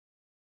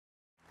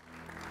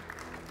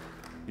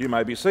You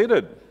may be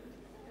seated.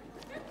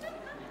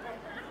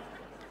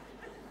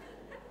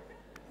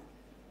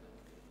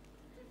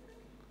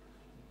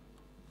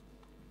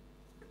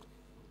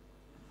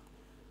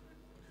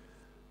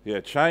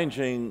 Yeah,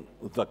 changing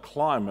the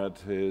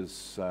climate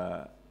is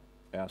our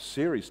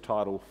series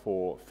title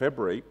for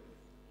February,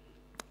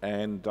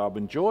 and I've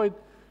enjoyed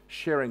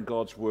sharing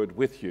God's Word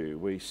with you.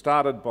 We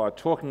started by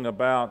talking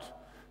about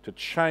to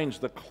change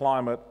the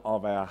climate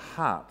of our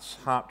hearts,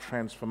 heart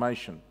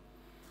transformation,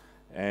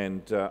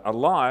 and a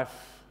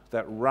life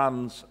that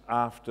runs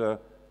after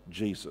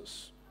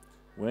Jesus.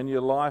 When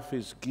your life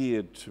is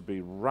geared to be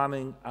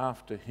running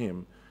after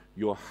Him,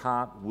 your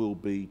heart will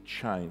be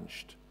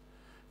changed.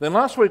 Then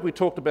last week we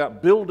talked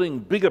about building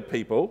bigger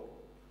people,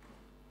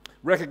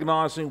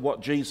 recognizing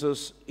what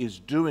Jesus is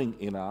doing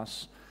in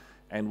us,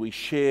 and we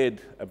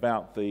shared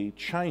about the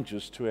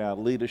changes to our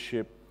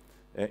leadership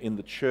in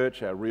the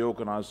church, our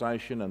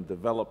reorganization and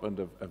development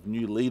of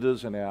new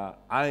leaders, and our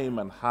aim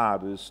and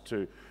heart is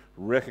to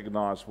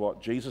recognize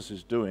what Jesus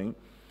is doing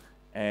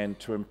and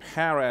to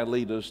empower our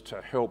leaders to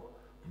help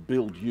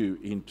build you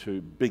into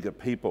bigger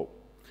people.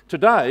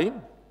 Today,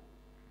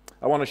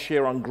 I want to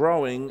share on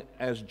growing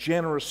as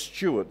generous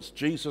stewards,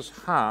 Jesus'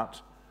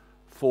 heart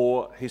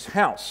for His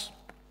house.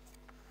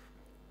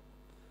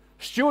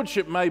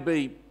 Stewardship may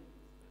be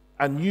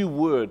a new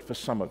word for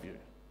some of you.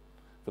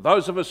 For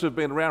those of us who've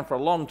been around for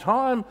a long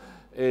time,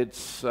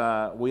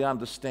 we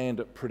understand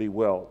it pretty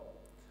well.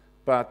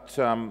 But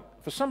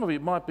for some of you,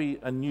 it might be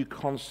a new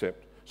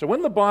concept. So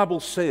when the Bible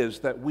says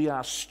that we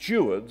are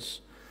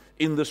stewards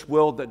in this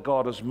world that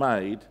God has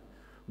made,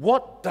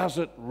 what does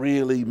it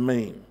really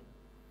mean?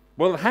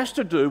 Well, it has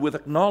to do with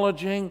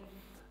acknowledging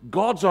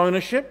God's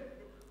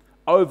ownership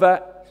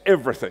over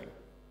everything.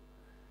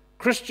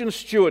 Christian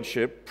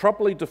stewardship,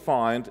 properly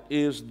defined,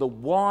 is the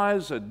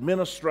wise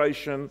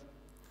administration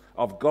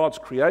of God's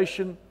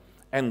creation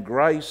and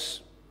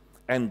grace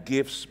and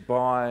gifts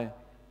by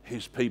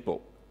His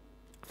people.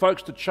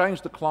 Folks, to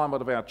change the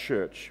climate of our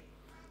church,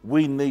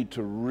 we need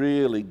to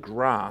really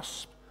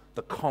grasp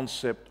the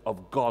concept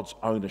of God's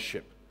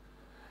ownership.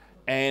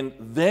 And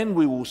then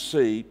we will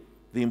see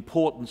the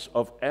importance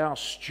of our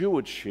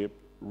stewardship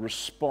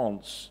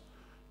response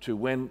to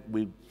when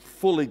we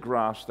fully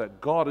grasp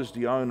that God is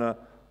the owner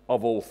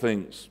of all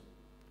things.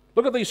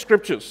 Look at these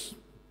scriptures,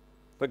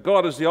 that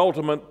God is the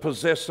ultimate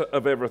possessor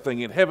of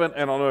everything in heaven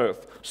and on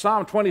earth.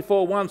 Psalm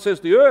 24:1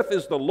 says, "The earth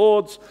is the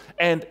Lord's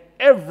and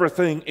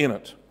everything in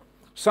it."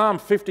 Psalm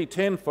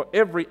 50:10, "For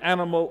every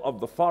animal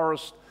of the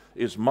forest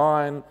is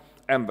mine,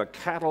 and the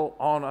cattle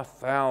on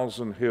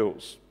 1,000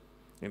 hills."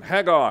 In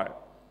Haggai,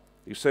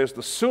 he says,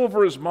 "The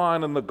silver is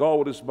mine and the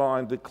gold is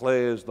mine,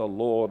 declares the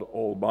Lord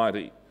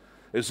Almighty."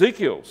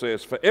 Ezekiel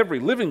says, "For every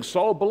living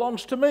soul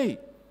belongs to me,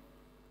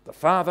 the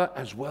Father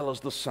as well as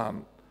the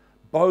Son.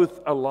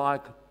 Both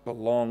alike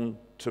belong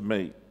to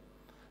me."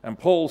 And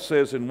Paul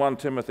says in 1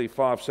 Timothy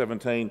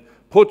 5:17,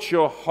 "Put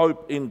your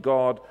hope in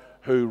God,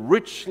 who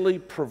richly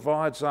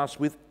provides us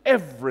with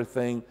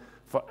everything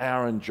for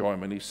our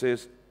enjoyment." He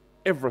says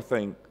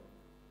everything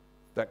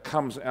that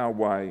comes our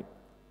way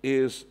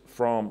is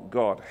from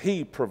God.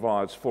 He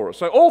provides for us.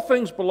 So all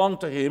things belong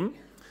to Him,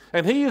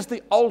 and He is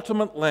the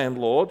ultimate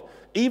landlord,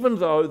 even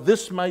though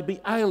this may be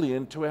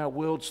alien to our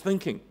world's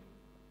thinking.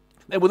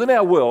 Now, within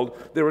our world,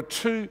 there are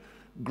two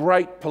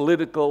great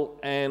political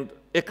and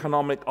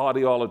economic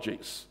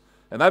ideologies,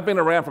 and they've been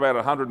around for about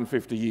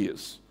 150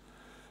 years.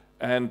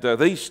 And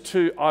these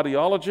two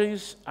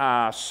ideologies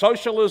are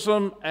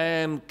socialism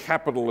and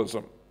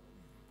capitalism.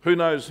 Who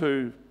knows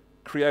who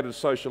created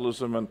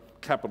socialism and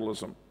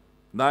capitalism?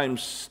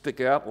 Names stick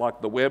out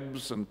like the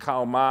Webbs and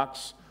Karl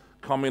Marx,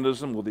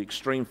 communism, or the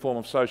extreme form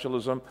of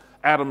socialism,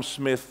 Adam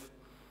Smith,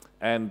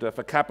 and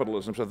for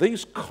capitalism. So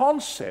these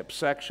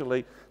concepts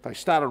actually, they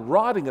started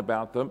writing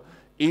about them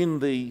in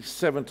the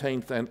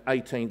 17th and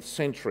 18th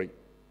century.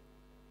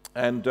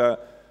 And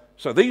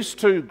so these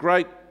two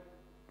great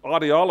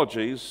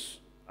ideologies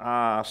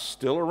are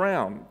still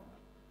around.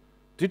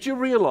 Did you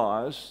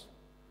realize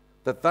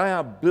that they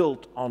are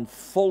built on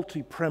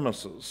faulty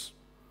premises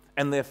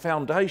and their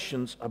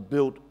foundations are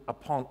built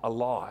upon a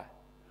lie?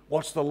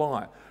 What's the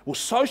lie? Well,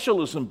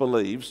 socialism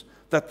believes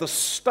that the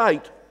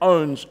state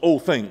owns all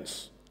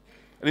things.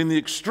 And in the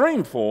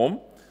extreme form,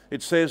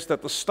 it says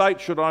that the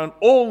state should own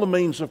all the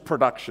means of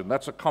production.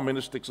 That's a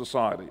communistic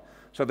society.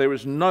 So there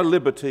is no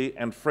liberty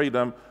and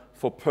freedom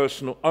for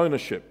personal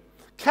ownership.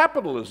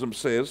 Capitalism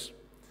says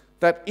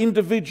that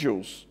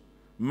individuals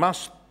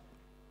must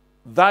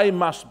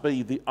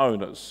be the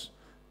owners,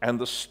 and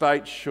the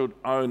state should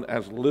own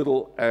as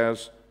little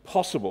as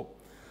possible.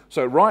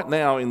 So right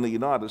now in the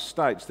United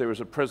States, there is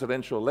a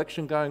presidential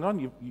election going on.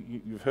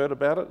 You've heard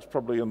about it. It's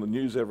probably on the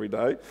news every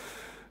day.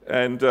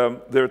 And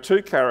there are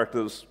two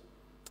characters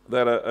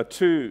that are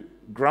two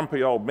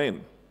grumpy old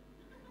men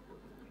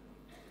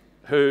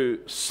who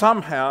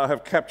somehow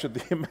have captured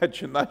the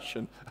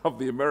imagination of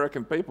the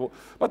American people,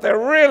 but they're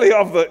really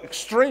of the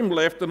extreme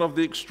left and of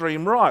the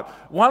extreme right.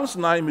 One's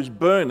name is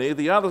Bernie,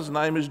 the other's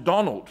name is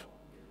Donald.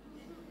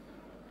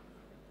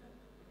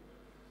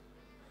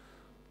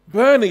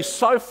 Bernie's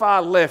so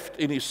far left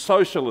in his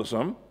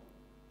socialism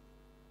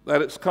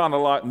that it's kind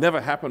of like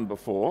never happened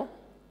before.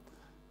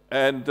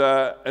 And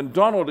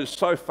Donald is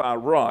so far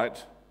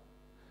right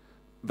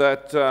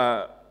that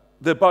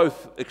they're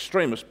both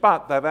extremists,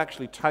 but they've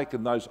actually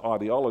taken those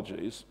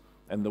ideologies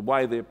and the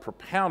way they're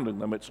propounding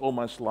them, it's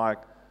almost like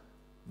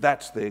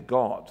that's their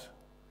God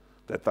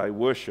that they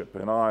worship.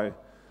 And I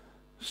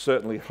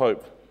certainly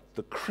hope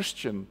the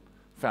Christian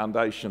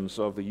foundations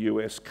of the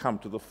US come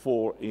to the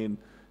fore in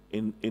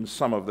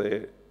some of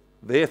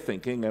their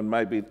thinking, and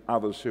maybe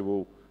others who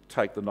will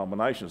take the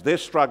nominations. They're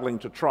struggling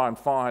to try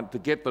and to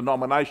get the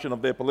nomination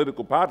of their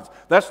political parties.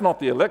 That's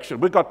not the election.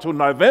 We've got till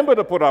November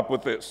to put up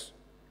with this.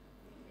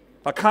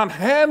 I can't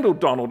handle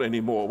Donald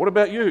anymore. What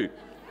about you?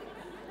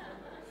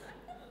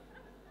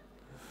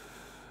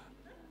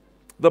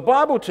 The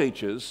Bible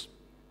teaches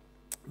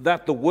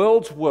that the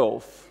world's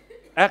wealth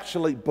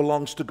actually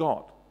belongs to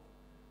God,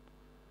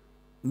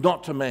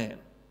 not to man.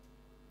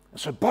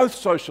 So both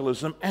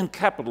socialism and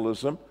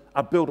capitalism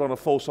are built on a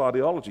false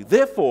ideology.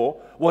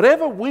 Therefore,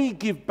 whatever we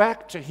give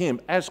back to him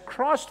as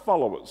Christ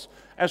followers,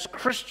 as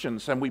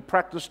Christians, and we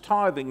practice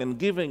tithing and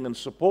giving and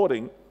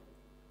supporting,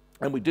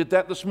 and we did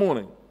that this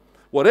morning,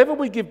 whatever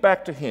we give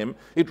back to him,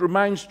 it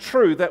remains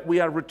true that we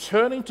are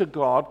returning to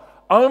God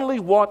only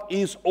what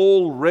is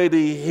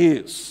already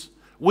his.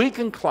 We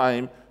can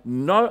claim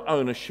no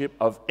ownership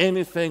of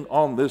anything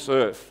on this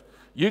earth.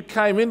 You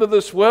came into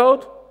this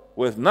world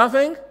with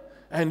nothing,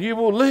 and you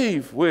will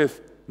leave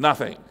with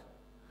nothing.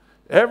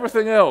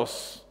 Everything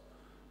else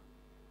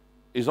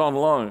is on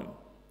loan.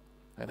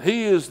 And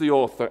he is the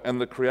author and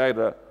the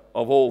creator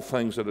of all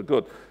things that are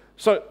good.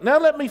 So now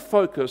let me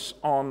focus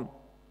on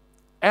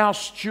our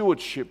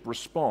stewardship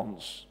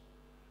response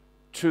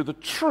to the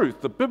truth,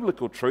 the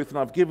biblical truth, and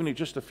I've given you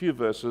just a few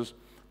verses,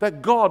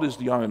 that God is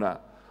the owner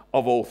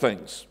of all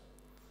things.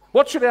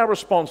 What should our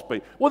response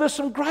be? Well, there's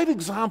some great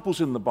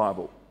examples in the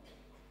Bible.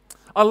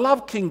 I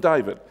love King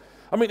David.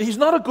 I mean, he's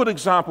not a good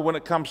example when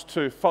it comes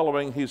to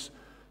following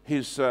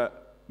his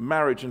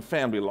marriage and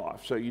family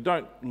life. So you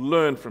don't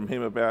learn from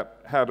him about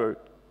how to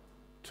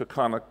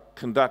kind of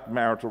conduct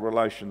marital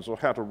relations or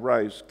how to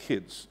raise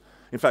kids.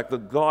 In fact, the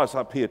guys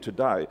up here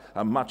today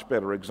are much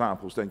better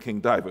examples than King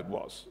David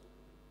was.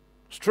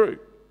 It's true.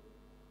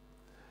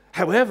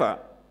 However,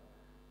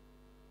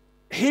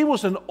 he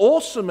was an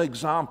awesome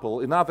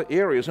example in other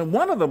areas, and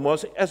one of them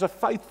was as a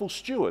faithful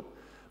steward.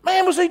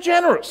 Man, was he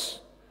generous.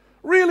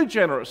 Really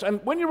generous.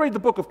 And when you read the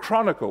book of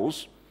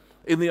Chronicles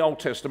in the Old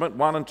Testament,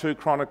 1 and 2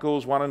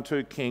 Chronicles, 1 and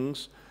 2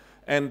 Kings,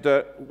 and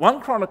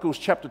 1 Chronicles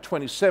chapter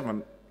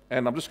 27,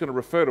 and I'm just going to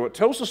refer to it,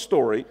 tells a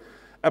story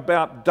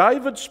about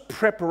David's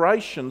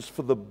preparations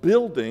for the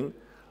building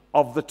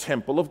of the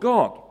temple of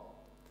God.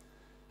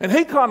 And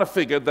he kind of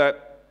figured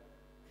that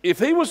if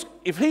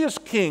he as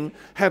king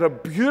had a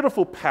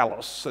beautiful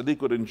palace that he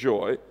could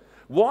enjoy,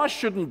 why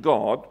shouldn't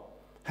God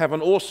have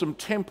an awesome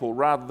temple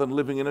rather than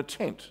living in a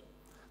tent?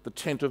 The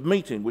tent of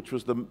meeting, which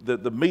was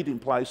the meeting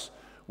place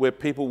where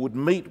people would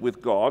meet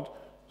with God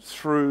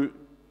through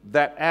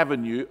that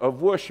avenue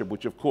of worship,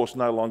 which of course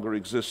no longer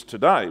exists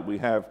today. We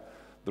have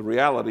the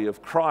reality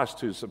of Christ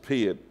who's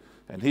appeared,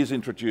 and he's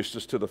introduced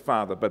us to the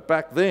Father. But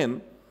back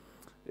then,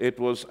 it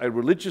was a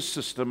religious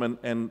system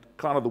and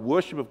kind of the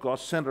worship of God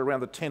centered around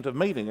the tent of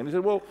meeting. And he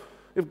said, well,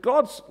 if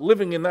God's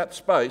living in that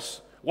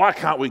space, why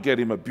can't we get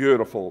him a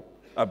beautiful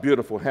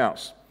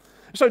house?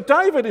 So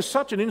David is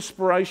such an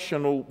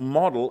inspirational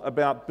model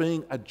about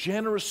being a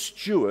generous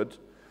steward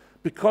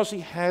because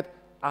he had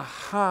a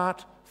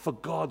heart for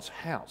God's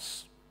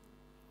house.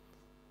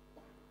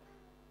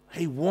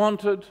 He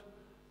wanted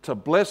to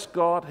bless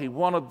God. He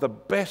wanted the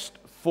best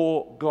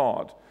for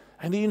God.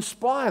 And he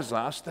inspires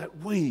us that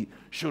we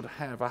should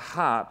have a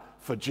heart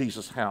for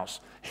Jesus' house,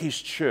 his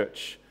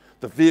church,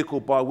 the vehicle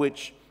by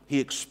which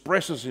he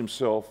expresses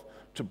himself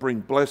to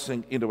bring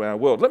blessing into our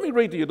world. Let me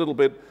read to you a little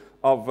bit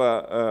of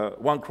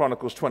 1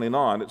 Chronicles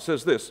 29. It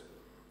says this.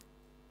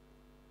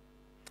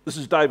 This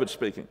is David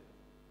speaking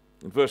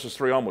in verses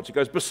 3 onwards. He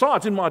goes,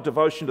 besides, in my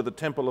devotion to the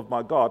temple of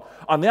my God,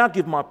 I now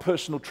give my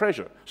personal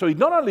treasure. So he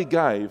not only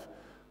gave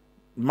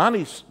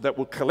monies that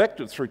were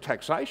collected through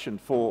taxation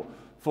for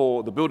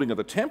the building of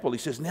the temple, he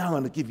says, now I'm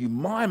going to give you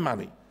my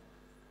money,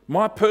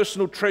 my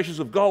personal treasures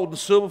of gold and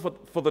silver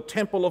for the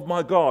temple of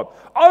my God,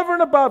 over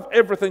and above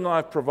everything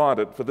I've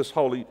provided for this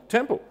holy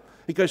temple.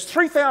 He goes,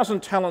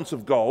 3,000 talents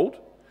of gold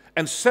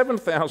and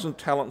 7,000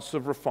 talents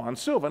of refined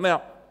silver.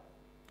 Now,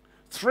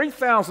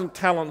 3,000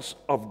 talents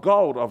of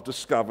gold, I've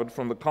discovered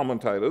from the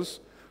commentators,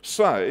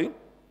 say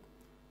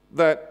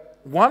that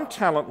 1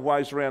 talent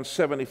weighs around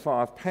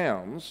 75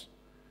 pounds.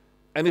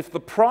 And if the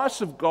price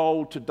of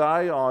gold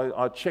today,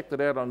 I checked it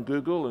out on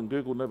Google, and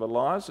Google never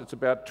lies, it's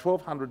about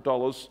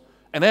 $1,200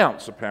 an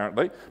ounce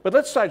apparently. But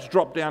let's say it's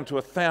dropped down to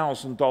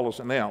 $1,000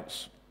 an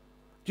ounce.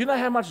 Do you know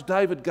how much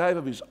David gave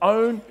of his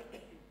own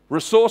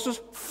resources?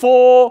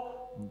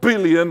 $4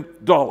 billion.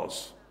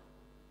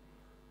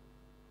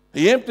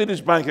 He emptied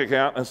his bank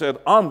account and said,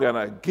 I'm going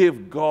to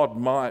give God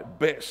my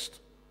best.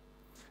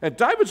 And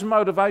David's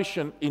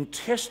motivation in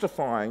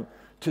testifying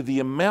to the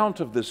amount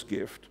of this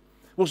gift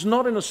was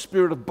not in a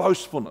spirit of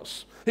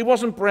boastfulness. He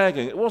wasn't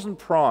bragging. It wasn't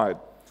pride.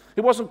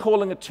 He wasn't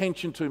calling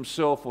attention to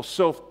himself or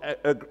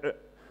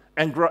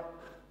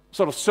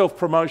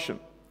self-promotion.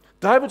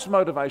 David's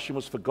motivation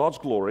was for God's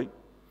glory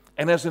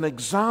and as an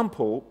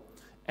example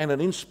and an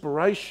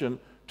inspiration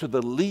to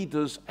the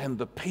leaders and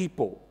the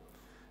people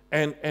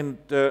and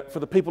for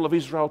the people of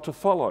Israel to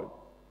follow.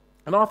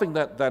 And I think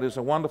that is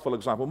a wonderful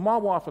example. My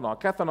wife and I,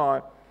 Kath and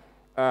I,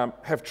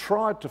 have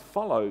tried to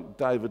follow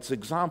David's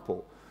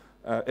example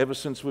ever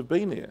since we've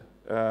been here.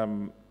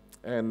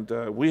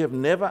 We have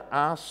never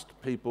asked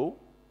people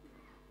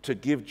to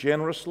give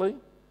generously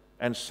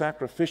and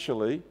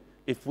sacrificially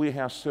if we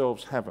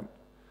ourselves haven't.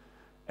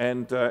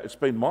 And it's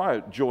been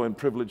my joy and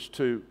privilege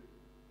to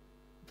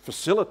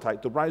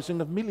facilitate the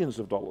raising of millions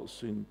of dollars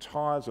in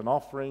tithes and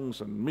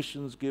offerings and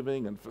missions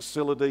giving and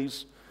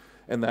facilities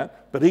and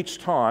that. But each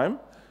time,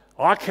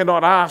 I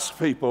cannot ask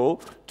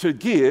people to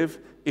give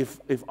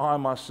if I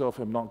myself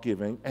am not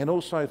giving. And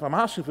also, if I'm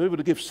asking for people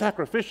to give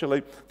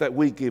sacrificially, that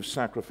we give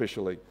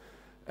sacrificially.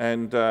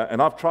 And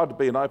I've tried to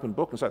be an open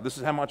book and say, this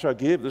is how much I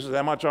give, this is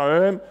how much I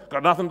earn,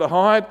 got nothing to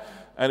hide,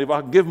 and if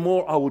I can give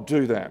more, I will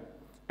do that.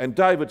 And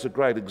David's a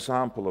great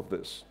example of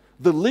this.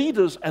 The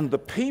leaders and the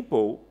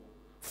people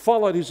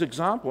followed his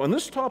example, and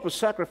this type of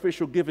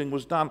sacrificial giving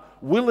was done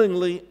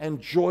willingly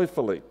and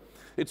joyfully.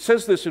 It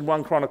says this in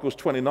 1 Chronicles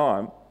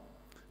 29.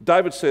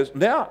 David says,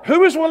 now,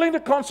 who is willing to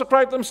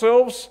consecrate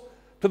themselves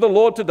to the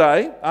Lord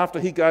today after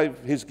he gave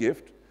his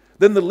gift?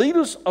 Then the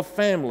leaders of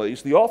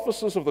families, the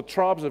officers of the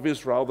tribes of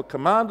Israel, the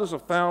commanders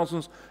of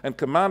thousands and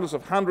commanders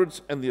of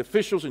hundreds, and the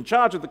officials in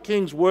charge of the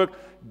king's work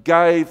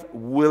gave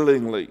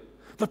willingly.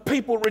 The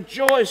people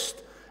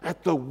rejoiced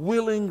at the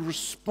willing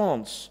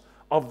response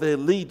of their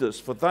leaders,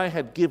 for they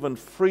had given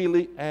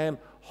freely and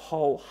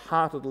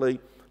wholeheartedly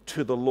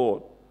to the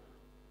Lord.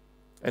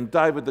 And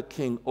David the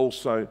king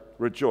also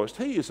rejoiced.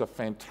 He is a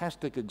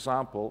fantastic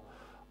example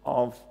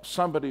of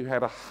somebody who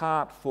had a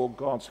heart for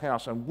God's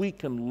house, and we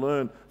can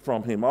learn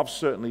from him. I've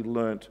certainly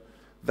learnt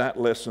that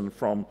lesson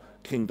from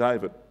King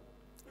David.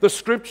 The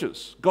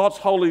Scriptures, God's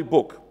holy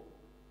book,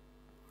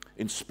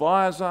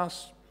 inspires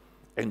us,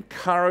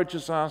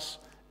 encourages us,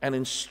 and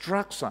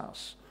instructs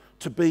us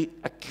to be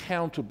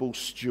accountable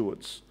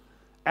stewards.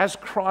 As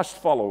Christ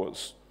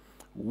followers,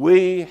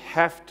 we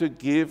have to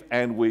give,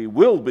 and we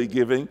will be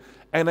giving,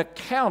 an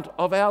account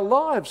of our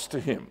lives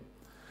to him.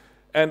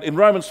 And in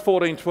Romans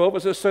 14:12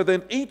 it says, so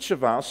then each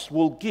of us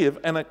will give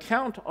an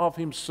account of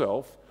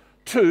himself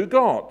to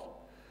God.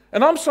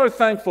 And I'm so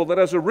thankful that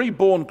as a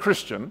reborn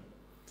Christian,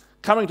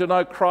 coming to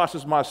know Christ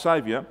as my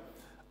Saviour,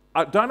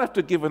 I don't have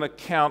to give an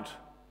account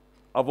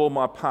of all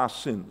my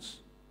past sins.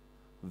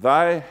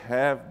 They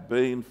have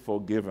been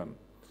forgiven.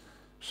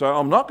 So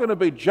I'm not going to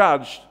be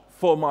judged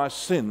for my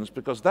sins,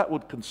 because that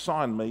would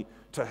consign me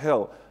to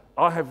hell.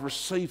 I have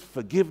received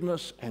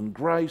forgiveness and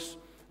grace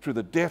through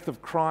the death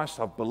of Christ.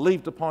 I've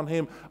believed upon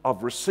him.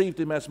 I've received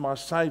him as my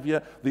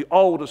Saviour. The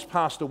old has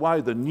passed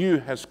away. The new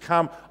has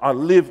come. I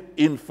live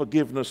in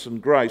forgiveness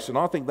and grace. And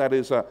I think that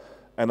is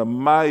an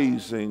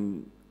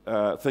amazing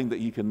thing that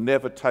you can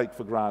never take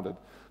for granted.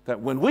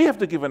 That when we have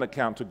to give an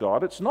account to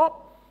God, it's not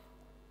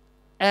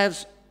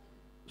as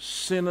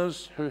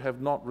sinners who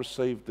have not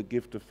received the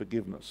gift of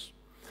forgiveness,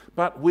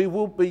 but we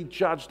will be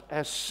judged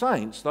as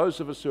saints, those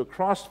of us who are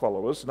Christ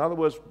followers, in other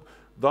words,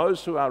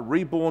 those who are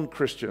reborn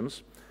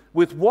Christians.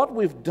 With what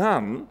we've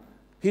done,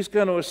 he's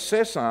going to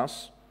assess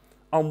us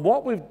on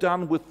what we've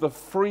done with the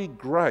free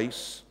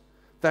grace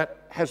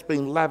that has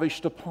been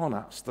lavished upon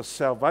us, the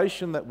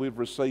salvation that we've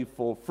received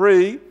for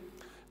free,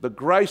 the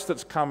grace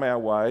that's come our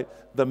way,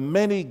 the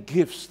many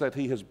gifts that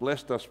he has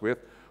blessed us with.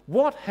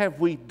 What have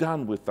we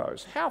done with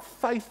those? How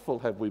faithful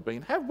have we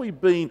been? Have we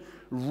been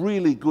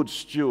really good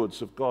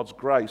stewards of God's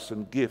grace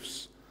and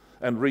gifts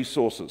and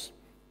resources?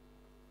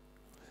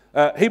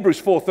 Hebrews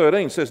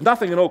 4:13 says,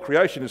 nothing in all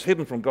creation is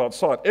hidden from God's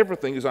sight.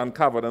 Everything is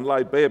uncovered and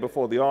laid bare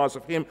before the eyes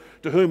of him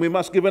to whom we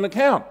must give an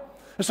account.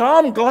 And so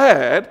I'm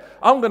glad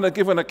I'm going to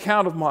give an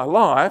account of my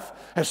life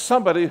as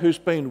somebody who's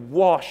been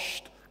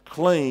washed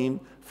clean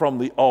from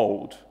the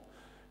old.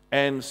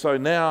 And so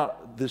now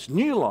this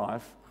new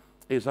life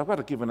is I've got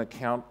to give an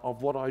account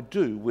of what I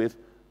do with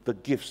the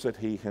gifts that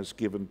he has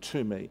given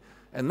to me.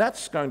 And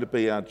that's going to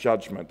be our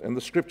judgment. And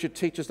the Scripture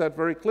teaches that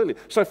very clearly.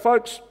 So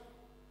folks,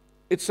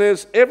 it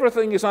says,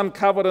 everything is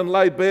uncovered and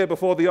laid bare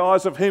before the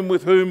eyes of him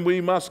with whom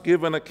we must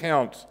give an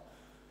account.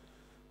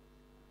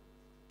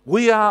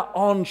 We are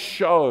on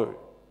show.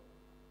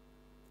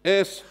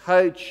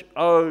 S-H-O-W.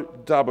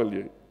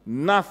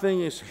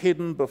 Nothing is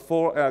hidden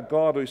before our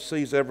God who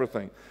sees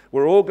everything.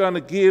 We're all going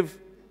to give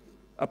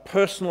a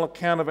personal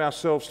account of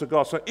ourselves to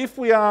God. So if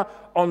we are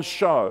on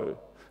show,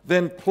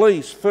 then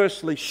please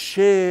firstly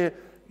share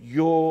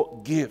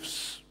your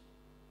gifts.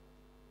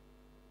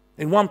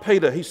 In 1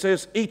 Peter, he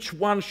says, each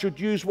one should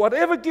use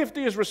whatever gift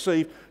he has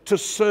received to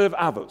serve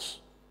others.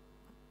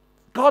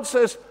 God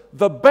says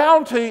the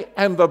bounty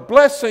and the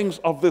blessings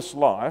of this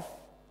life,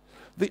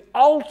 the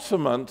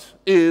ultimate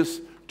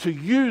is to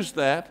use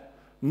that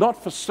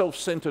not for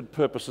self-centered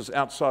purposes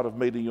outside of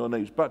meeting your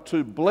needs, but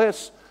to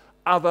bless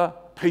other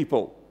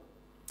people.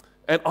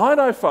 And I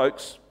know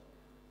folks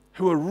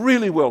who are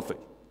really wealthy.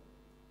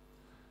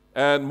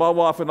 And my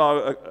wife and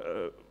I,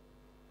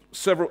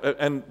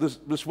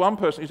 this one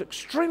person is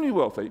extremely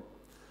wealthy,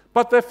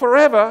 but they're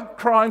forever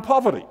crying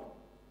poverty.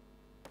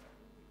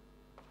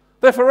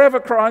 They're forever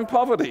crying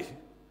poverty.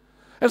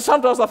 And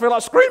sometimes I feel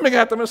like screaming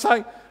at them and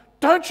saying,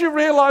 don't you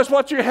realize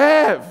what you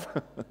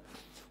have?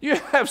 You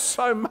have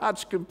so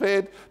much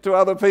compared to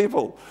other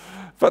people.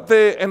 But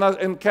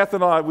and Kath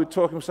and I were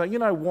talking and saying, you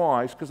know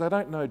why? It's because they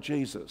don't know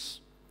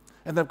Jesus.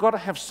 And they've got to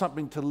have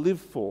something to live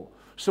for.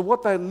 So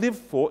what they live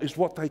for is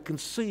what they can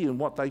see and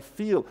what they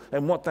feel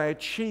and what they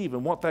achieve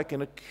and what they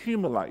can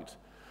accumulate.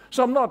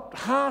 So I'm not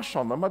harsh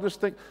on them. I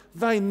just think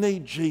they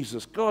need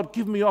Jesus. God,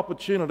 give me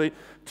opportunity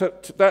to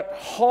that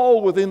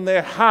hole within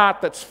their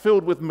heart that's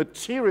filled with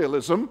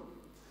materialism,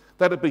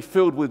 that it be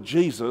filled with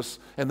Jesus,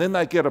 and then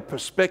they get a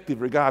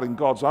perspective regarding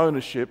God's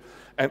ownership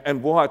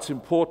and why it's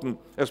important,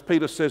 as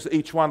Peter says,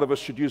 each one of us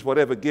should use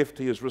whatever gift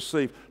he has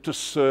received to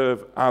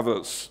serve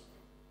others.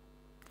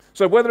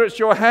 So whether it's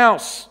your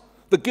house,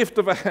 the gift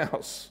of a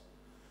house,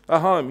 a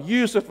home,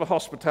 use it for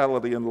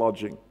hospitality and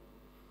lodging.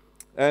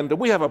 And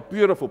we have a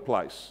beautiful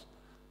place,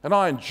 and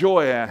I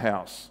enjoy our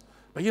house.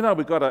 But you know,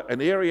 we've got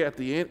an area at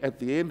the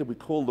end that we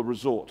call the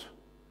resort.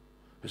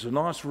 There's a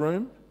nice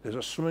room, there's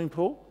a swimming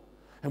pool,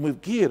 and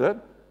we've geared it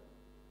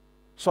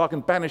so I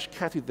can banish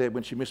Kathy there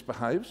when she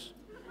misbehaves.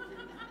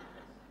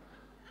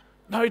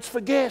 No, it's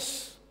for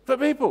guests, for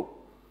people.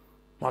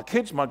 My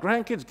kids, my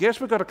grandkids,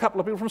 guests. We've got a couple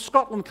of people from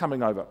Scotland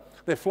coming over.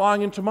 They're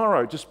flying in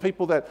tomorrow, just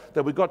people that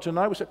we got to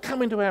know. We said,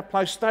 come into our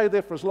place, stay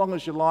there for as long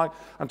as you like,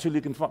 until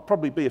you can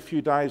probably be a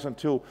few days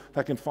until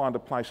they can find a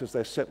place as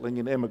they're settling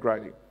in,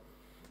 emigrating.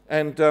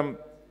 And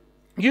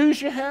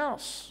use your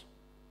house.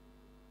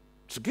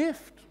 It's a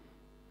gift.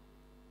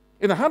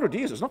 In 100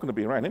 years, it's not going to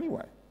be around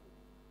anyway.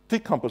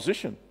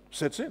 Decomposition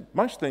sets in.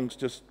 Most things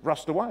just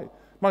rust away.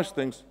 Most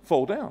things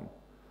fall down.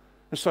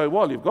 And so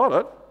while you've got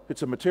it,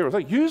 it's a material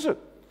thing. Use it.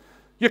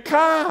 Your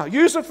car,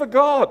 use it for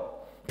God.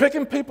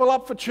 Picking people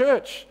up for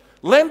church.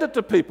 Lend it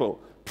to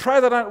people. Pray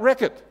they don't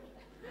wreck it.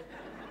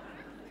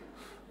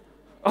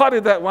 I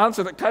did that once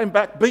and it came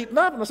back beaten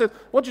up. And I said,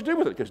 what'd you do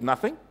with it? He goes,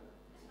 nothing.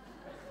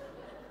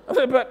 I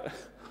said, but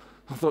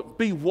I thought,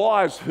 be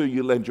wise who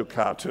you lend your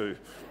car to.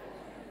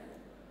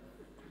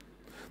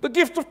 The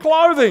gift of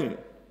clothing.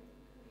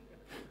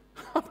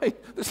 I mean,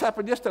 this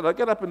happened yesterday. I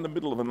get up in the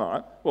middle of the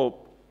night,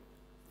 well,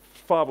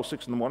 5 or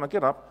 6 in the morning, I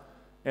get up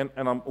and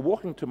I'm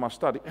walking to my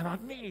study and I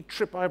nearly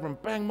trip over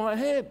and bang my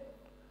head.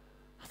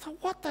 I thought,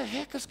 what the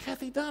heck has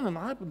Kathy done? And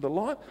I opened the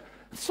light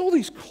and saw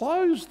these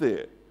clothes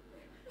there.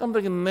 I'm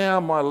thinking,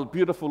 now my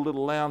beautiful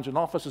little lounge and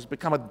office has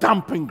become a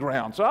dumping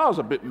ground. So I was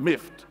a bit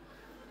miffed.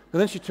 And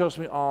then she tells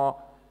me,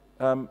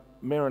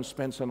 Maren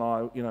Spence and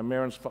I,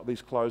 Maren's got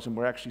these clothes and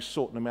we're actually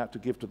sorting them out to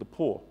give to the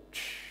poor.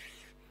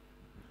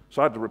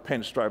 So I had to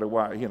repent straight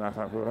away. I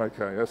thought, well,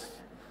 okay,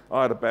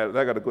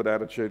 they got a good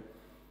attitude.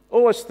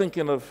 Always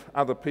thinking of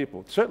other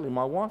people. Certainly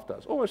my wife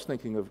does. Always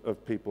thinking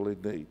of people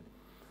in need.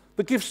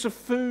 The gifts of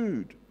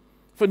food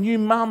for new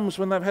mums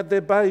when they've had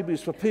their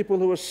babies, for people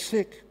who are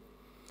sick.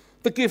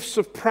 The gifts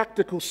of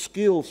practical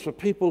skills for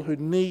people who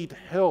need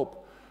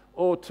help,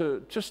 or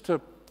to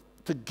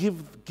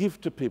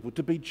give to people,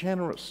 to be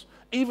generous,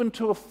 even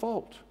to a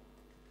fault.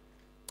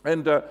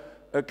 And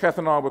Kath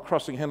and I were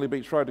crossing Henley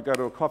Beach Road to go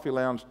to a coffee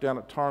lounge down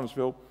at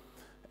Torrensville,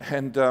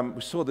 and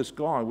we saw this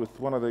guy with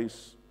one of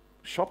these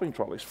shopping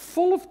trolleys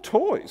full of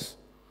toys.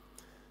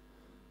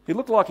 He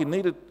looked like he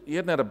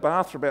hadn't had a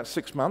bath for about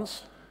 6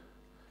 months.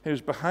 He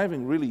was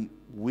behaving really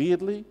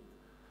weirdly,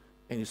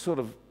 and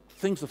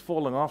things are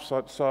falling off.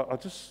 So I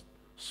just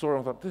saw him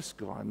and thought, this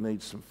guy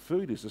needs some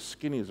food. He's as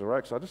skinny as a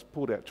rake. So I just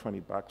pulled out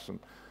 $20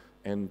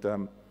 and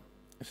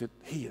I said,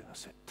 here. I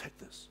said, take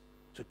this.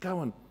 I said,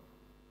 go and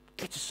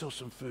get yourself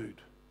some food.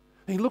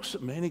 And he looks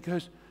at me and he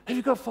goes, have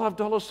you got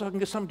 $5 so I can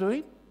get something to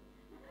eat?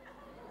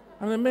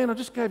 I mean, man, I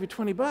just gave you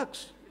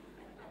 $20.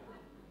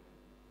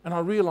 And I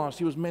realised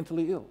he was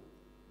mentally ill.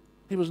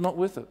 He was not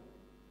with it.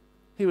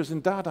 He was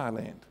in Dada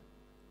land.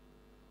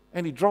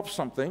 And he drops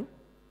something,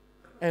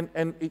 and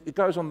it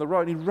goes on the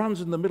road. He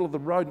runs in the middle of the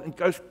road and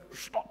goes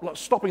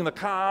stopping the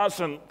cars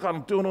and kind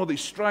of doing all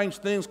these strange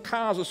things.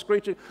 Cars are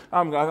screeching.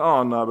 I'm going,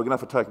 oh no, we're going to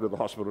have to take him to the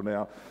hospital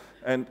now.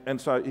 And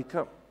so he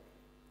come.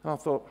 And I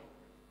thought,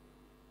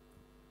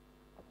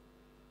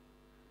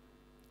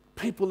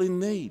 people in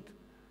need.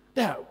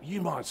 Now,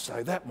 you might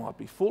say that might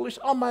be foolish.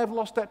 I may have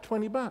lost that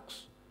 $20.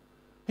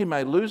 He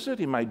may lose it.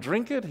 He may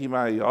drink it. He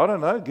may, I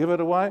don't know, give it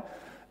away.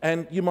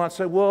 And you might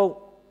say,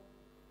 well,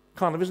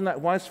 isn't that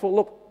wasteful?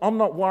 Look, I'm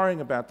not worrying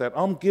about that.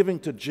 I'm giving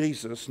to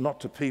Jesus, not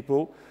to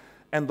people,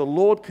 and the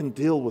Lord can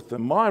deal with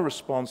them. My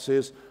response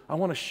is, I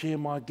want to share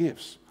my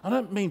gifts. I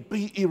don't mean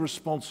be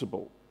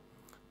irresponsible.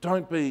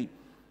 Don't be,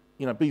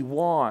 be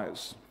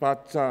wise,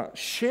 but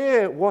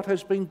share what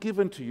has been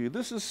given to you.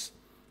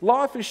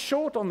 Life is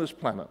short on this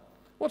planet.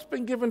 What's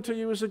been given to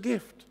you is a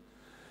gift.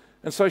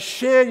 And so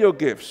share your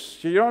gifts.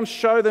 If you're on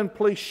show, then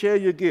please share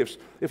your gifts.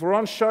 If we're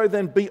on show,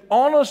 then be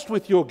honest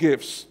with your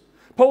gifts.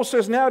 Paul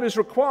says now it is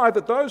required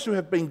that those who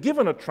have been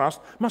given a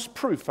trust must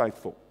prove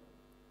faithful.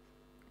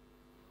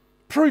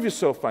 Prove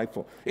yourself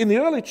faithful. In the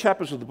early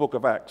chapters of the book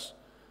of Acts,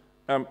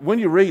 when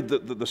you read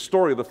the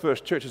story of the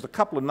first church, there's a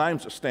couple of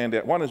names that stand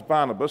out. One is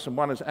Barnabas and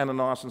one is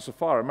Ananias and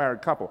Sapphira, a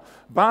married couple.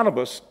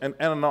 Barnabas and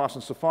Ananias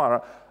and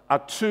Sapphira are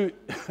two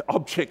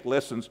object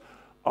lessons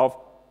of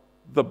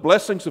the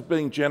blessings of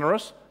being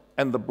generous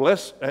and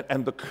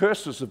the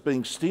curses of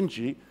being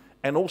stingy,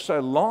 and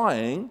also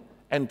lying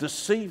and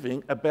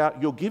deceiving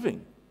about your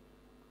giving.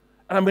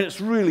 And I mean,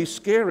 it's really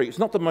scary. It's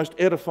not the most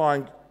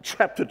edifying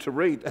chapter to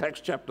read,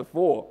 Acts chapter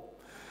 4.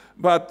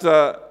 But,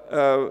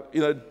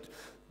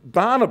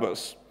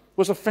 Barnabas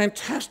was a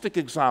fantastic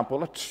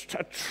example, a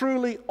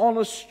truly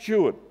honest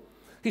steward.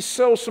 He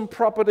sells some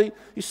property.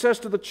 He says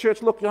to the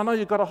church, look, I know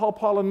you've got a whole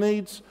pile of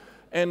needs,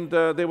 and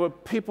there were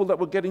people that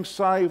were getting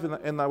saved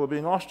and they were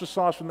being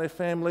ostracized from their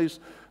families.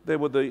 There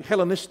were the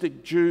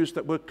Hellenistic Jews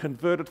that were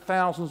converted,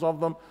 thousands of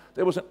them.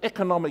 There was an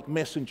economic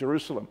mess in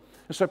Jerusalem.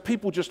 And so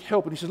people just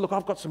help. And he says, look,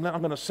 I've got some land,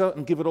 I'm going to sell it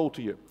and give it all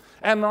to you.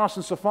 Ananias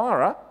and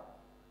Sapphira,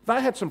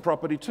 they had some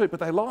property too, but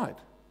they lied.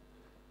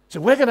 So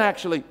we're going to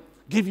actually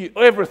give you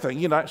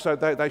everything, So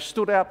they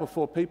stood out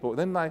before people.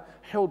 Then they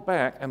held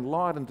back and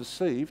lied and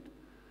deceived.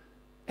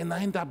 And they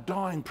ended up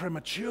dying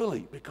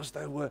prematurely because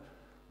they were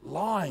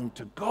lying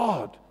to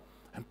God.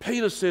 And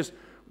Peter says,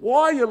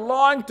 why are you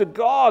lying to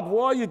God?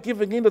 Why are you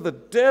giving in to the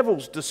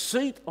devil's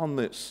deceit on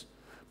this?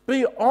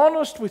 Be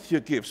honest with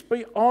your gifts.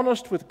 Be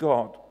honest with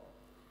God.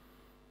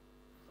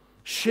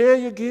 Share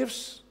your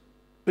gifts.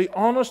 Be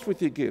honest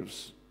with your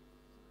gifts.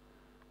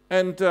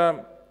 And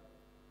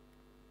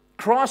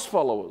Christ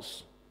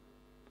followers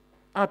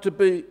are to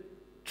be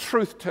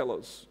truth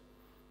tellers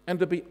and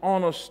to be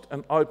honest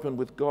and open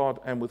with God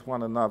and with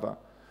one another.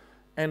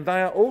 And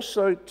they are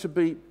also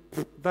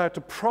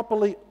to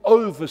properly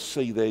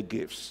oversee their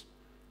gifts.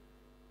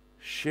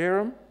 Share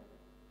them,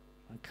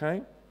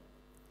 okay?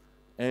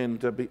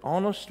 And be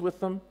honest with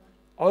them.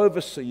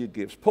 Oversee your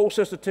gifts. Paul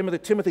says to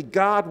Timothy,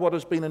 guard what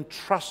has been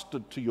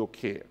entrusted to your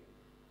care.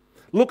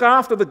 Look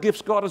after the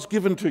gifts God has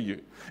given to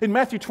you. In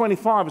Matthew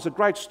 25 is a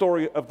great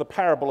story of the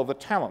parable of the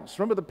talents.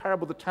 Remember the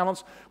parable of the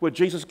talents where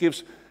Jesus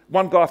gives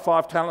one guy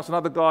 5 talents,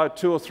 another guy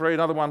 2 or 3,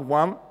 another one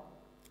 1,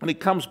 and he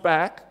comes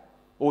back,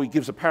 or he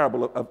gives a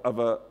parable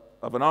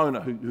of an owner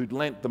who'd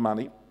lent the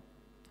money,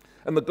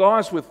 and the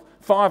guys with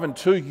 5 and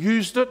 2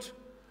 used it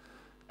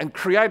and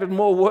created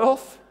more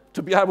wealth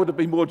to be able to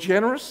be more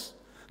generous.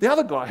 The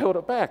other guy held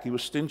it back. He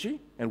was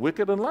stingy and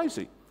wicked and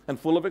lazy and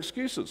full of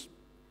excuses.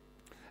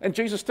 And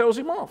Jesus tells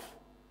him off.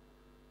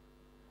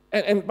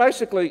 And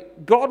basically,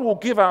 God will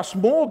give us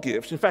more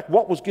gifts. In fact,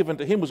 what was given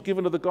to him was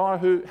given to the guy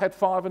who had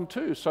 5 and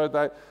 2,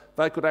 so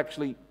they could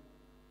actually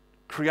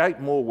create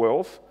more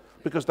wealth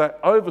because they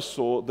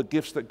oversaw the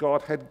gifts that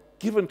God had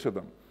given to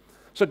them.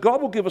 So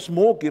God will give us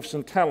more gifts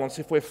and talents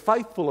if we're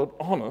faithful and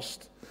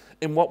honest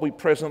in what we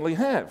presently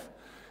have.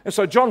 And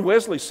so John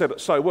Wesley said it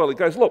so well. He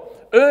goes,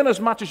 look, earn as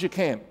much as you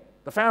can.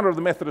 The founder of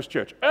the Methodist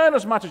Church. Earn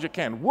as much as you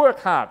can.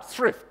 Work hard.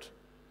 Thrift.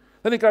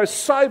 Then he goes,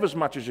 save as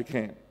much as you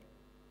can.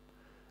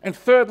 And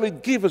thirdly,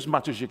 give as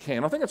much as you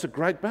can. I think it's a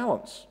great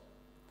balance.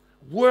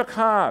 Work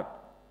hard,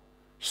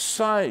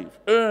 save,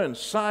 earn,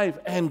 save,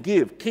 and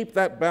give. Keep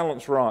that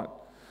balance right.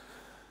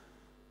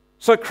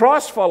 So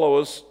Christ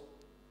followers,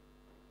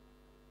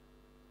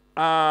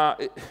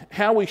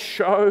 how we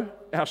show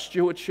our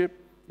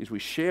stewardship is we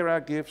share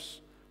our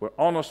gifts, we're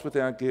honest with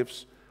our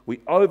gifts,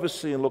 we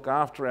oversee and look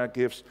after our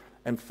gifts,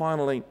 and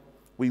finally,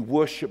 we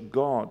worship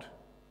God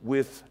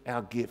with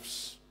our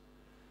gifts.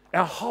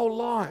 Our whole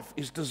life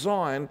is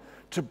designed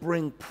to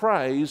bring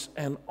praise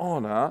and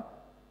honour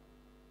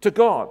to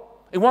God.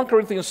 In 1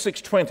 Corinthians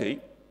 6:20,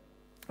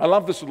 I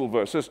love this little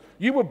verse. It says,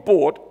 you were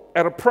bought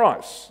at a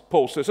price,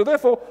 Paul says, so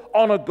therefore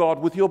honour God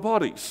with your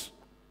bodies.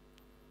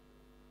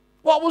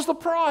 What was the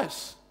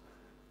price?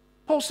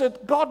 Paul said,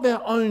 God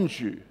now owns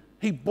you.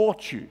 He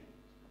bought you.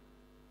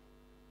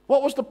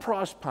 What was the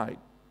price paid?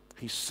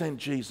 He sent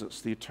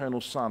Jesus, the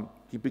eternal Son.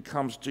 He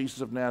becomes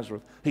Jesus of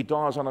Nazareth. He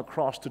dies on a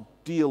cross to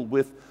deal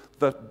with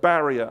the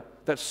barrier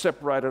that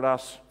separated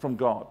us from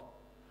God.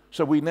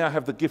 So we now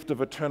have the gift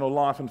of eternal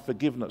life and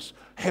forgiveness.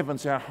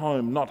 Heaven's our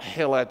home, not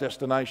hell our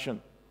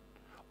destination.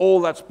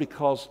 All that's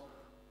because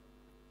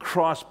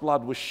Christ's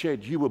blood was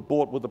shed. You were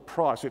bought with a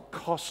price. It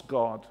cost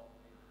God.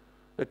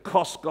 It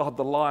cost God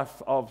the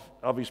life of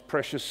his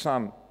precious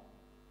Son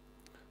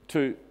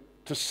to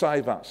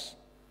save us.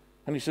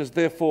 And he says,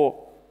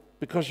 therefore,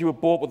 because you were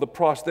bought with a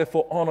price,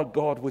 therefore honour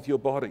God with your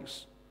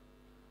bodies.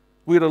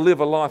 We're to live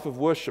a life of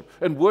worship,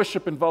 and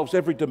worship involves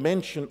every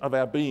dimension of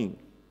our being.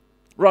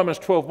 Romans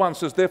 12:1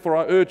 says, therefore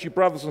I urge you,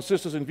 brothers and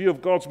sisters, in view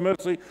of God's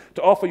mercy,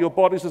 to offer your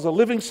bodies as a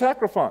living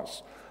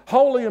sacrifice,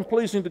 holy and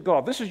pleasing to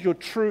God. This is your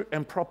true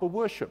and proper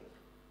worship.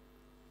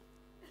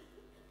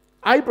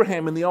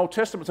 Abraham in the Old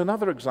Testament is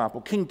another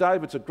example. King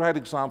David's a great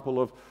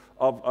example of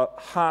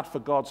a heart for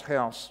God's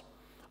house.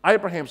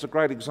 Abraham's a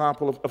great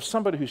example of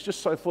somebody who's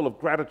just so full of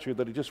gratitude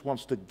that he just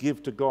wants to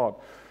give to God.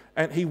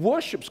 And he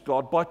worships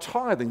God by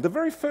tithing. The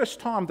very first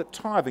time that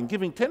tithing,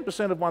 giving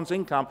 10% of one's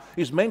income,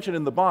 is mentioned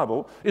in the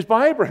Bible is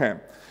by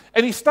Abraham.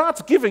 And he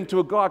starts giving to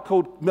a guy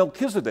called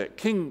Melchizedek,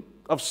 king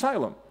of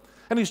Salem.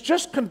 And he's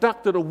just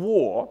conducted a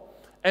war,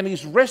 and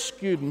he's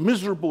rescued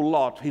miserable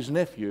Lot, his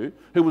nephew,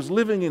 who was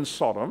living in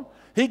Sodom.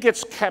 He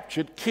gets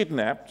captured,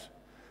 kidnapped,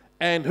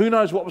 and who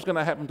knows what was going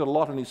to happen to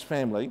Lot and his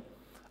family.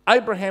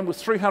 Abraham, with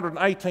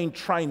 318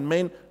 trained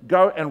men,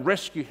 go and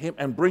rescue him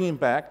and bring him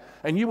back.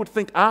 And you would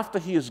think after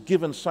he has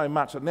given so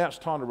much that now it's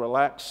time to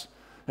relax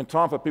and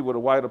time for people to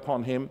wait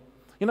upon him.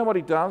 You know what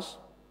he does?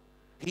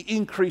 He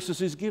increases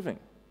his giving.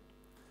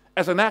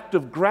 As an act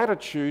of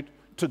gratitude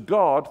to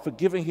God for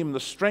giving him the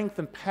strength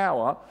and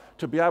power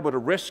to be able to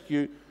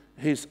rescue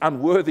his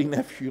unworthy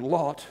nephew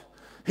Lot,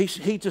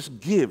 he just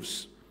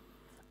gives.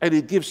 And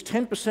he gives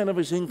 10% of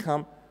his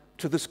income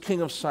to this king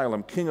of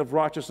Salem, king of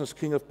righteousness,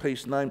 king of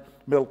peace, named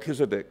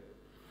Melchizedek.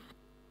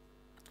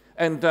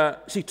 And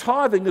see,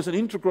 tithing is an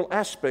integral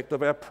aspect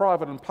of our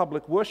private and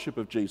public worship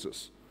of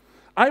Jesus.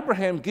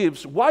 Abraham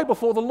gives way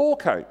before the law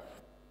came.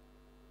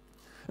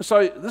 And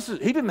so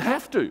he didn't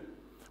have to.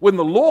 When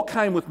the law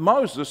came with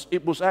Moses,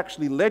 it was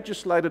actually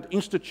legislated,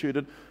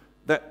 instituted,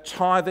 that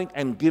tithing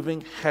and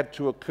giving had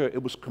to occur.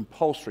 It was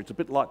compulsory. It's a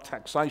bit like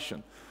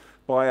taxation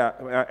by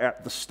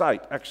the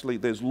state. Actually,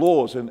 there's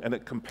laws, and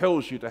it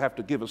compels you to have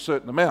to give a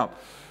certain amount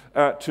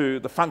to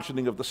the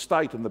functioning of the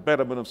state and the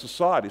betterment of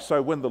society.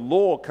 So when the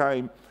law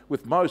came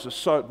with Moses,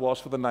 so it was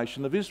for the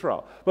nation of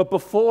Israel. But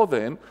before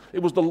then, it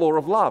was the law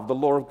of love, the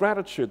law of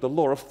gratitude, the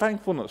law of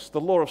thankfulness, the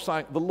law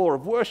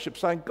of worship,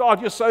 saying,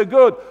 God, you're so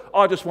good,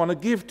 I just want to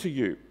give to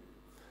you.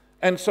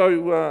 And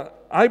so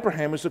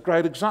Abraham is a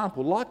great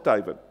example, like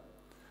David.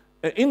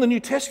 In the New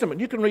Testament,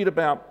 you can read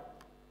about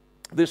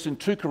this in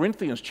 2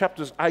 Corinthians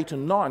chapters 8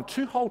 and 9,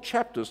 2 whole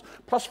chapters,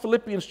 plus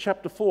Philippians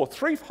chapter 4,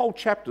 3 whole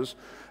chapters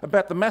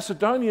about the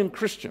Macedonian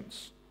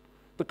Christians,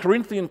 the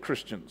Corinthian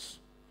Christians,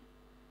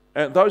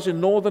 those in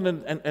northern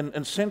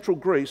and central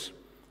Greece,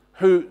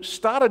 who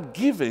started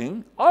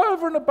giving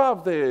over and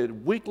above their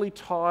weekly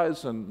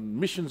tithes and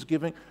missions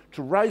giving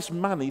to raise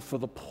money for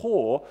the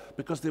poor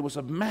because there was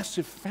a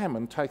massive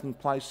famine taking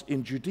place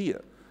in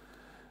Judea.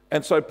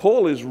 And so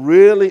Paul is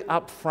really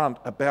upfront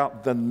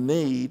about the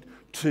need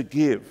to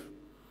give.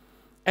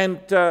 And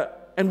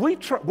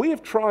we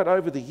have tried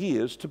over the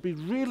years to be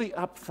really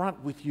upfront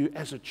with you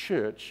as a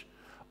church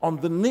on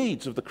the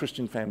needs of the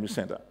Christian Family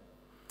Centre.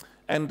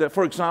 And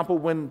for example,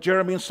 when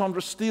Jeremy and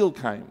Sondra Steele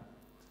came,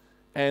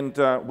 and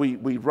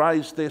we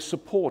raised their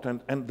support,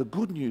 and the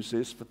good news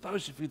is, for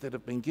those of you that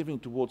have been giving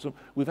towards them,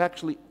 we've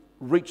actually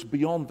reached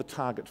beyond the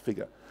target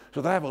figure.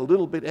 So they have a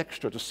little bit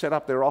extra to set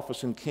up their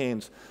office in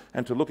Cairns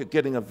and to look at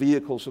getting a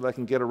vehicle so they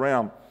can get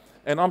around.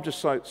 And I'm just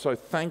so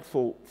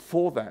thankful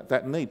for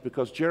that need,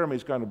 because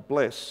Jeremy's going to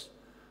bless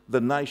the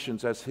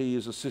nations as he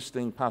is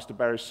assisting Pastor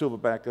Barry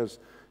Silverback as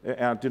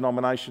our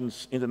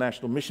denomination's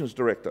international missions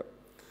director.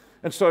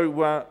 And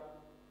so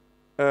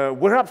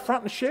we're up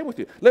front and share with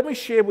you. Let me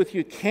share with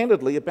you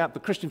candidly about the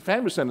Christian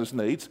Family Centre's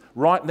needs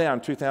right now in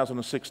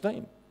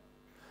 2016.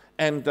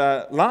 And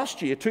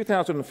last year,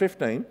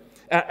 2015,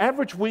 our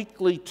average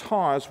weekly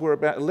tithes were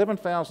about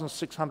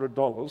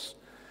 $11,600.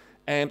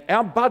 And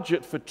our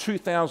budget for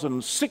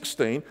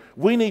 2016,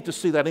 we need to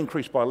see that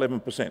increase by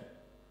 11%.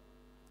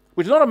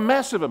 Which is not a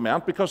massive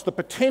amount, because the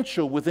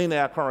potential within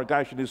our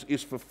congregation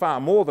is for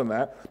far more than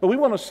that. But we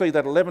want to see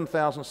that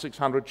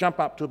 11,600 jump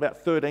up to about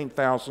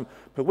 13,000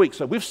 per week.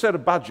 So we've set a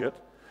budget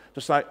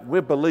to say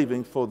we're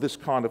believing for this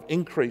kind of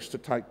increase to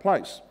take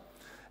place.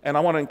 And I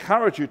want to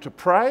encourage you to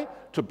pray,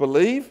 to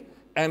believe,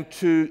 and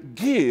to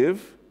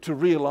give to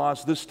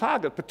realise this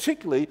target,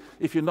 particularly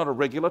if you're not a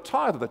regular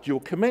tither, that you'll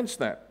commence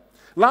that.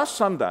 Last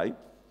Sunday,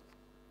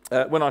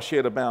 when I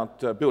shared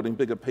about building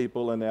bigger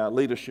people and our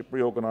leadership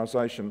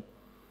reorganisation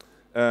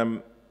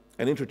and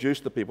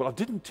introduced the people, I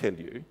didn't tell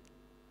you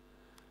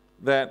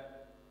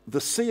that the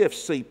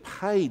CFC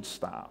paid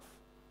staff,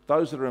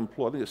 those that are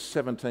employed, I think there's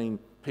 17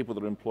 people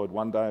that are employed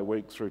 1 day a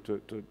week through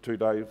to 2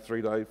 day,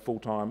 3 day, full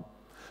time,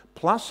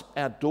 plus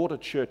our daughter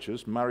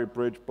churches, Murray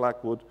Bridge,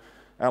 Blackwood,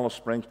 Alice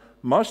Springs,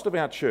 most of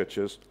our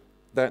churches,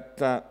 that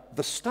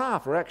the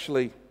staff are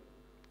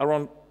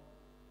on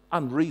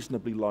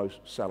unreasonably low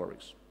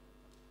salaries.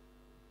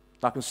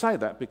 I can say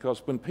that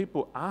because when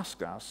people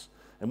ask us,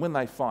 and when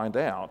they find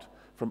out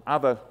from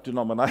other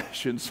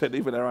denominations and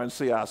even our own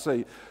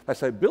CRC, they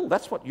say, Bill,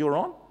 that's what you're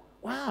on?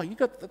 Wow,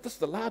 this is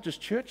the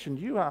largest church and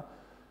you are...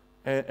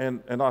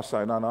 And I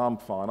say, no, I'm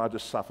fine. I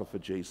just suffer for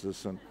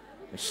Jesus and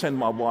send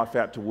my wife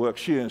out to work.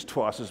 She earns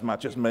twice as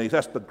much as me.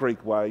 That's the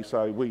Greek way,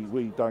 so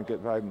we don't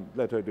get paid and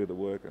let her do the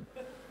work.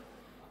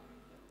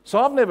 So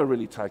I've never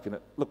really taken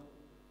it. Look,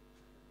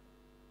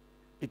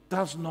 it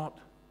does not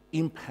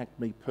impact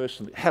me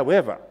personally.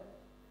 However,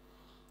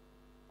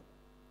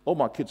 all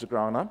my kids are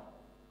growing up.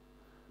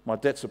 My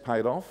debts are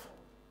paid off.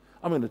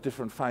 I'm in a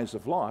different phase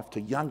of life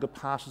to younger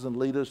pastors and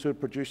leaders who are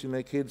producing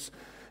their kids.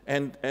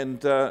 and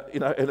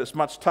it's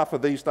much tougher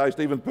these days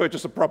to even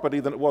purchase a property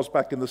than it was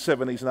back in the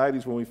 70s and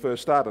 80s when we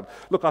first started.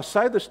 Look, I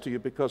say this to you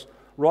because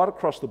right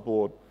across the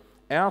board,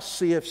 our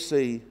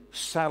CFC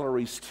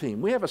salaries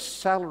team, we have a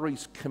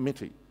salaries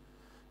committee,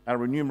 a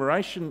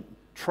remuneration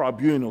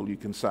tribunal, you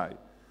can say,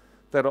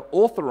 that are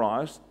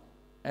authorised,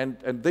 and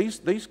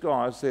these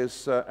guys,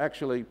 there's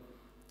actually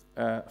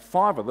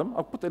 5 of them.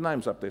 I'll put their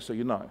names up there so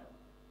you know.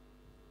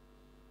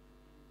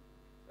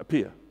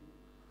 Appear.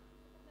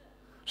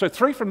 So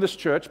 3 from this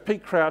church,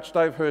 Pete Crouch,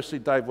 Dave Hersey,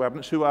 Dave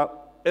Wabnitz, who are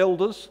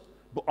elders,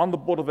 on the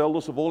board of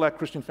elders of all our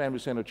Christian Family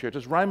Centre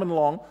churches. Raymond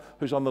Long,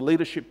 who's on the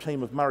leadership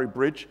team of Murray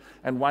Bridge,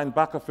 and Wayne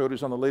Buckerfield,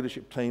 who's on the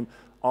leadership team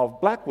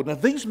of Blackwood. Now,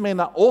 these men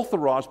are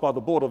authorised by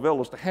the board of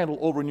elders to handle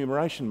all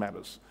remuneration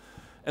matters.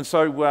 And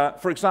so,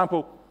 for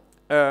example,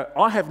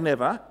 I have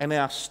never, and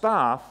our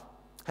staff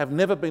have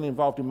never been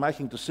involved in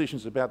making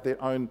decisions about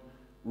their own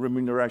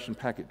remuneration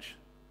package.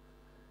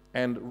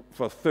 And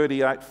for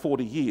 38,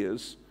 40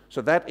 years,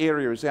 so that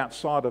area is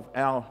outside of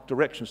our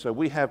direction. So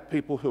we have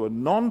people who are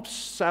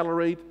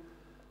non-salaried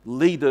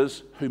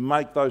leaders who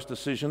make those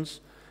decisions.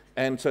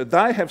 And so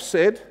they have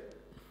said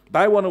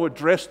they want to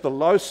address the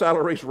low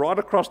salaries right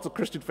across the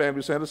Christian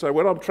Family Centre. So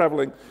when I'm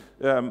travelling,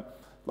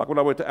 like when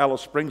I went to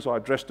Alice Springs, I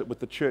addressed it with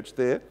the church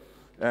there.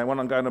 And when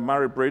I'm going to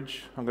Murray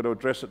Bridge, I'm going to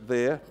address it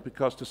there,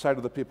 because to say to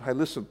the people, hey,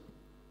 listen,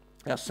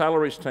 our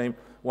salaries team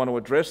want to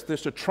address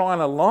this to try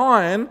and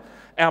align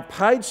our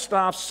paid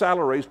staff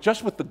salaries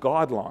just with the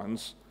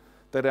guidelines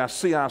that our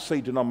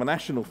CRC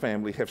denominational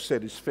family have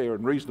said is fair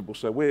and reasonable.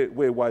 So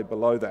we're way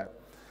below that.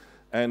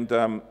 And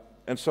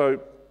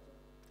so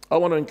I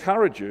want to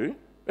encourage you.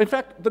 In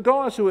fact, the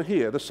guys who are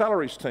here, the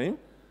salaries team,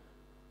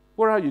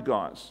 where are you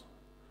guys?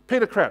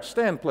 Peter Crouch,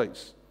 stand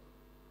please.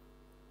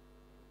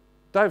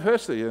 Dave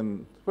Hersey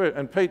and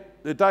Dave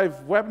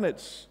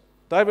Wabnitz,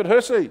 David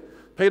Hersey.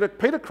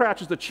 Peter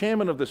Crouch is the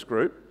chairman of this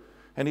group,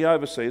 and he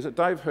oversees it.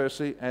 Dave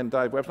Hersey and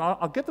Dave Wabnitz.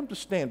 I'll get them to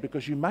stand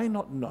because you may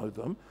not know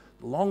them,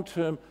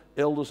 long-term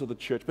elders of the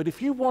church. But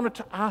if you wanted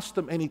to ask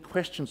them any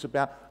questions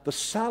about the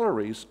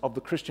salaries of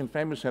the Christian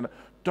Family Centre,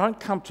 don't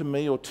come to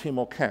me or Tim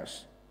or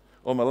Cass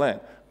or Milan.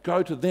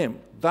 Go to them.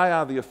 They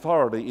are the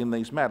authority in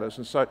these matters.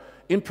 And so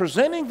in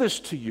presenting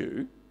this to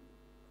you,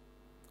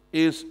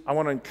 I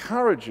want to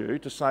encourage you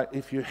to say,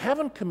 if you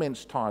haven't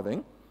commenced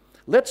tithing,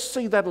 let's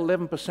see that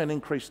 11%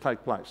 increase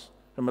take place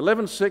from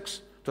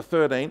 11.6 to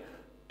 13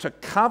 to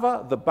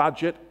cover the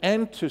budget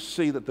and to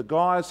see that the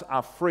guys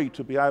are free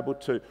to be able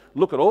to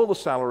look at all the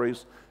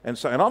salaries and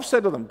say, and I've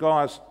said to them,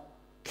 guys,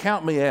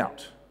 count me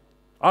out.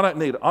 I don't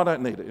need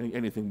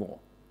anything more.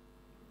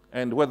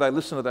 And whether they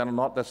listen to that or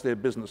not, that's their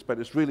business. But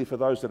it's really for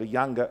those that are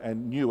younger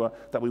and newer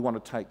that we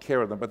want to take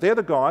care of them. But they're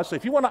the guys. So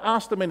if you want to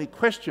ask them any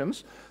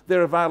questions,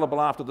 they're available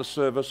after the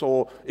service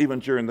or even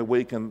during the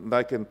week, and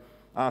they can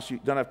ask you.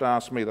 You don't have to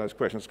ask me those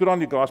questions. Good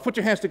on you guys. Put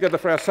your hands together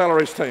for our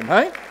salaries team,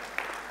 hey?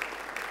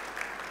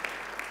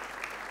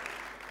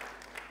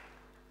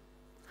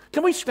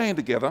 Can we stand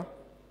together?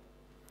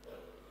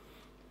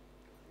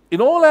 In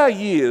all our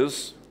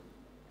years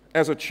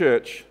as a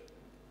church,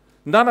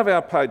 none of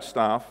our paid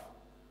staff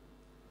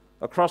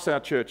across our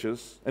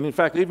churches, and in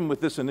fact, even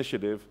with this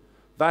initiative,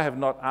 they have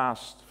not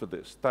asked for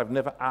this. They've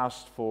never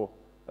asked for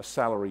a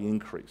salary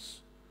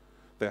increase.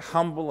 They're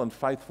humble and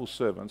faithful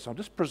servants. I'll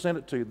just present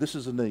it to you. This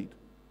is a need,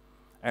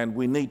 and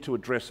we need to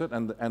address it,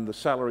 and the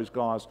salaries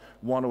guys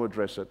want to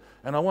address it.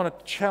 And I want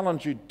to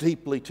challenge you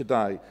deeply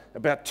today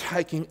about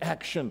taking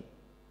action,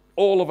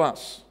 all of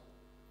us.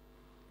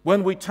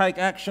 When we take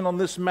action on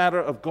this matter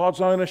of God's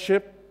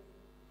ownership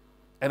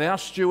and our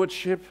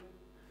stewardship,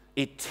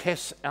 it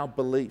tests our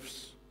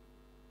beliefs.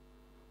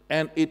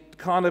 And it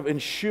kind of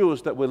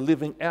ensures that we're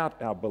living out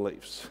our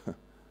beliefs.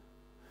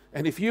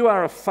 And if you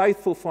are a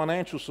faithful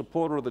financial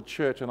supporter of the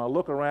church, and I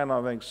look around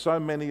and I think so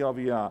many of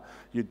you are,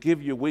 you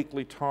give your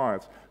weekly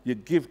tithe, you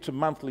give to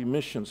monthly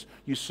missions,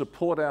 you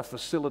support our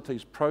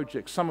facilities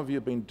projects. Some of you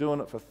have been doing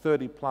it for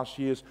 30 plus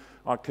years.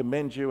 I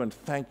commend you and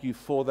thank you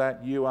for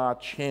that. You are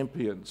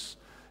champions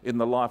in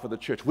the life of the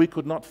church. We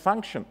could not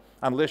function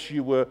unless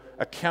you were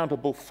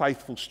accountable,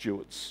 faithful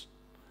stewards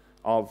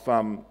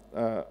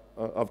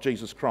of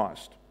Jesus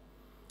Christ.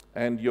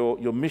 And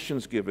your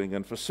missions giving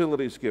and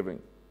facilities giving.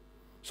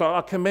 So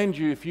I commend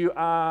you if you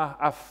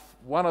are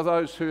one of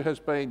those who has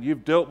been,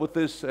 you've dealt with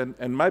this,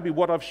 and maybe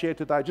what I've shared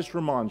today just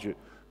reminds you,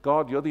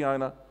 God, you're the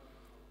owner.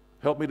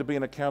 Help me to be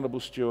an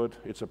accountable steward.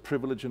 It's a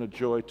privilege and a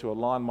joy to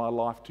align my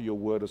life to your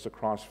word as a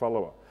Christ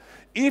follower.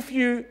 If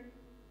you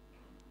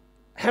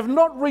have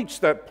not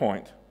reached that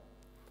point,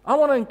 I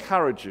want to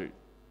encourage you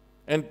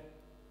and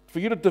for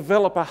you to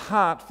develop a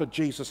heart for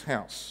Jesus'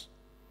 house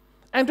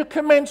and to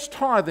commence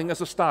tithing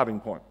as a starting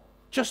point.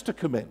 Just to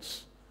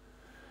commence.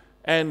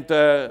 And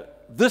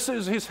this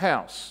is his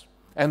house,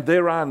 and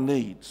there are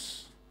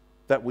needs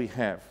that we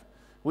have.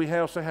 We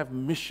also have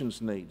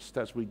missions needs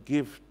as we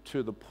give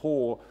to the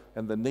poor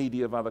and the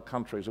needy of other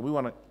countries, and we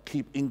want to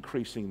keep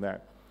increasing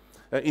that.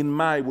 In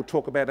May, we'll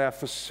talk about our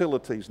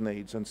facilities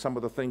needs and some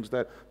of the things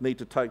that need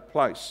to take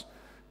place.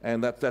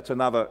 And that's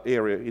another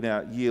area in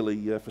our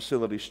yearly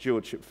facility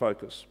stewardship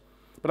focus.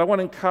 But I want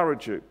to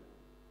encourage you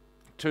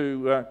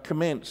to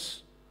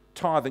commence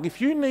tithing.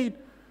 If you need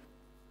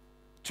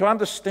to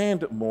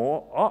understand it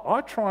more,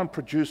 I try and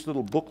produce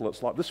little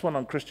booklets like this one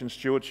on Christian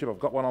stewardship. I've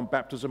got one on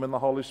baptism in the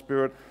Holy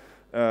Spirit,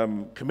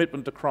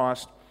 commitment to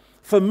Christ.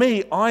 For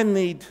me, I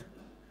need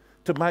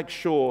to make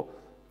sure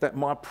that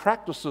my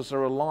practices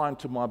are aligned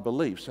to my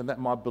beliefs and that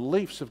my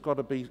beliefs have got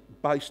to be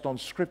based on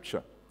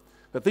Scripture.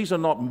 That these are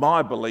not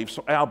my beliefs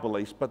or our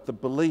beliefs, but the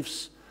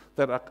beliefs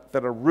that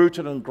are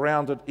rooted and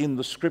grounded in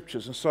the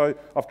Scriptures. And so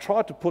I've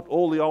tried to put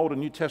all the Old and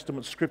New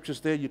Testament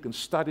Scriptures there. You can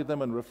study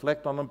them and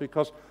reflect on them,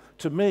 because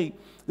to me,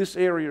 this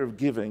area of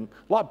giving,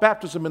 like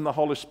baptism in the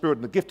Holy Spirit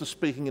and the gift of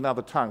speaking in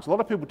other tongues, a lot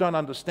of people don't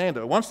understand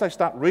it. Once they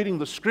start reading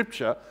the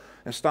Scripture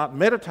and start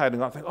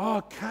meditating, I think, oh,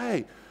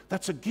 okay,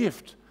 that's a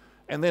gift.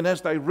 And then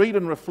as they read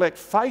and reflect,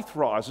 faith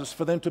rises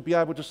for them to be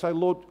able to say,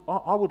 Lord,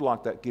 I would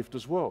like that gift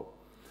as well.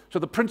 So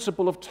the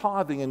principle of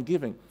tithing and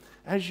giving,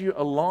 as you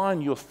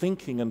align your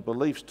thinking and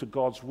beliefs to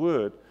God's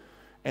word,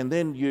 and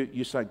then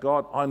you say,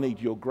 God, I need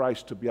your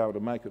grace to be able to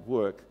make it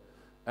work,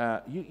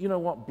 you know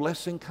what?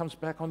 Blessing comes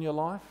back on your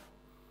life.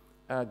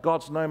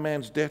 God's no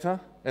man's debtor,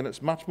 and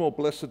it's much more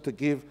blessed to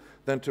give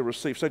than to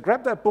receive. So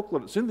grab that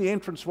booklet. It's in the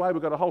entranceway.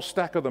 We've got a whole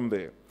stack of them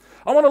there.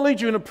 I want to lead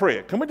you in a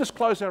prayer. Can we just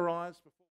close our eyes?